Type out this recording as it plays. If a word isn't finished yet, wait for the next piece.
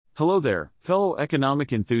Hello there, fellow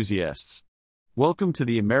economic enthusiasts. Welcome to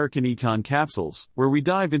the American Econ Capsules, where we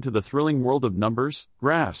dive into the thrilling world of numbers,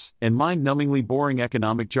 graphs, and mind-numbingly boring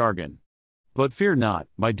economic jargon. But fear not,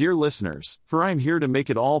 my dear listeners, for I am here to make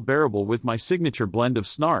it all bearable with my signature blend of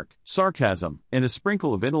snark, sarcasm, and a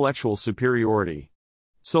sprinkle of intellectual superiority.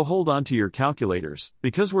 So hold on to your calculators,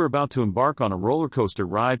 because we're about to embark on a rollercoaster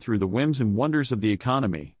ride through the whims and wonders of the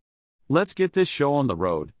economy. Let's get this show on the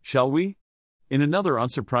road, shall we? In another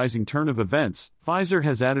unsurprising turn of events, Pfizer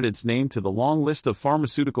has added its name to the long list of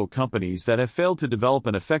pharmaceutical companies that have failed to develop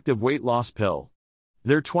an effective weight loss pill.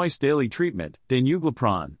 Their twice-daily treatment,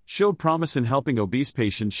 danuglipron, showed promise in helping obese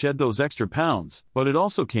patients shed those extra pounds, but it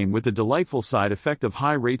also came with the delightful side effect of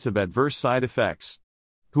high rates of adverse side effects.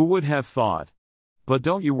 Who would have thought? But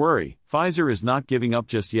don't you worry, Pfizer is not giving up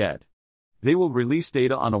just yet. They will release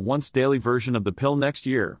data on a once-daily version of the pill next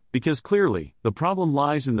year, because clearly, the problem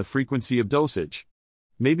lies in the frequency of dosage.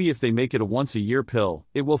 Maybe if they make it a once-a-year pill,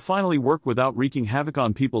 it will finally work without wreaking havoc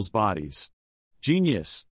on people's bodies.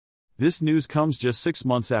 Genius! This news comes just 6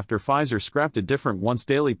 months after Pfizer scrapped a different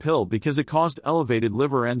once-daily pill because it caused elevated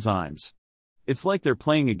liver enzymes. It's like they're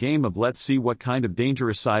playing a game of let's see what kind of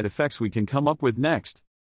dangerous side effects we can come up with next.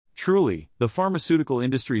 Truly, the pharmaceutical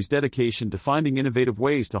industry's dedication to finding innovative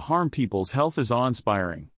ways to harm people's health is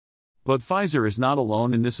awe-inspiring. But Pfizer is not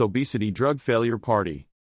alone in this obesity drug failure party.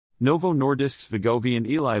 Novo Nordisk's Wegovy and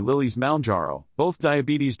Eli Lilly's Mounjaro, both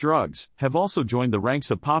diabetes drugs, have also joined the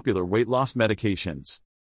ranks of popular weight loss medications.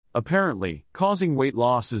 Apparently, causing weight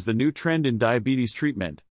loss is the new trend in diabetes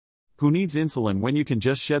treatment. Who needs insulin when you can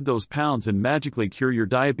just shed those pounds and magically cure your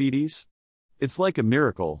diabetes? It's like a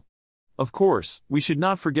miracle. Of course, we should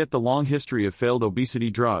not forget the long history of failed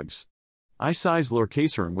obesity drugs. Eisai's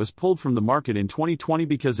lorcaserin was pulled from the market in 2020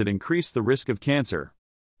 because it increased the risk of cancer.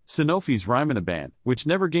 Sanofi's rimonabant, which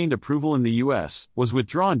never gained approval in the US, was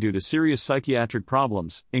withdrawn due to serious psychiatric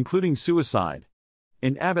problems, including suicide.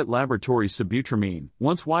 And Abbott Laboratories' sibutramine,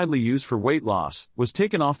 once widely used for weight loss, was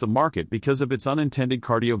taken off the market because of its unintended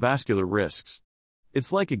cardiovascular risks.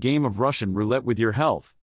 It's like a game of Russian roulette with your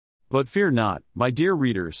health. But fear not, my dear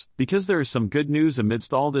readers, because there is some good news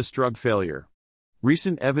amidst all this drug failure.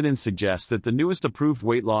 Recent evidence suggests that the newest approved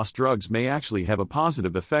weight loss drugs may actually have a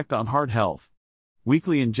positive effect on heart health.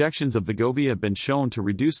 Weekly injections of Wegovy have been shown to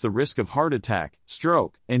reduce the risk of heart attack,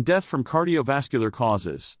 stroke, and death from cardiovascular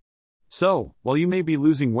causes. So, while you may be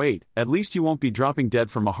losing weight, at least you won't be dropping dead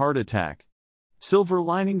from a heart attack. Silver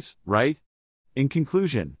linings, right? In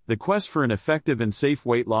conclusion, the quest for an effective and safe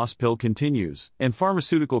weight loss pill continues, and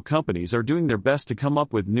pharmaceutical companies are doing their best to come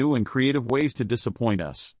up with new and creative ways to disappoint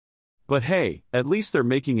us. But hey, at least they're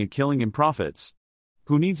making a killing in profits.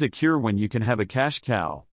 Who needs a cure when you can have a cash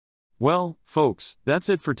cow? Well, folks, that's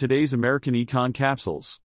it for today's American Econ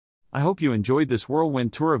Capsules. I hope you enjoyed this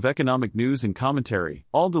whirlwind tour of economic news and commentary,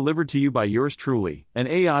 all delivered to you by yours truly, an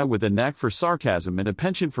AI with a knack for sarcasm and a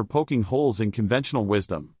penchant for poking holes in conventional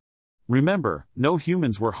wisdom. Remember, no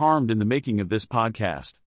humans were harmed in the making of this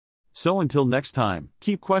podcast. So until next time,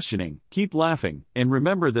 keep questioning, keep laughing, and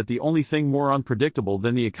remember that the only thing more unpredictable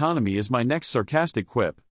than the economy is my next sarcastic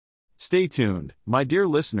quip. Stay tuned, my dear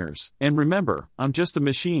listeners, and remember, I'm just a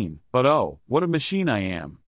machine, but oh, what a machine I am.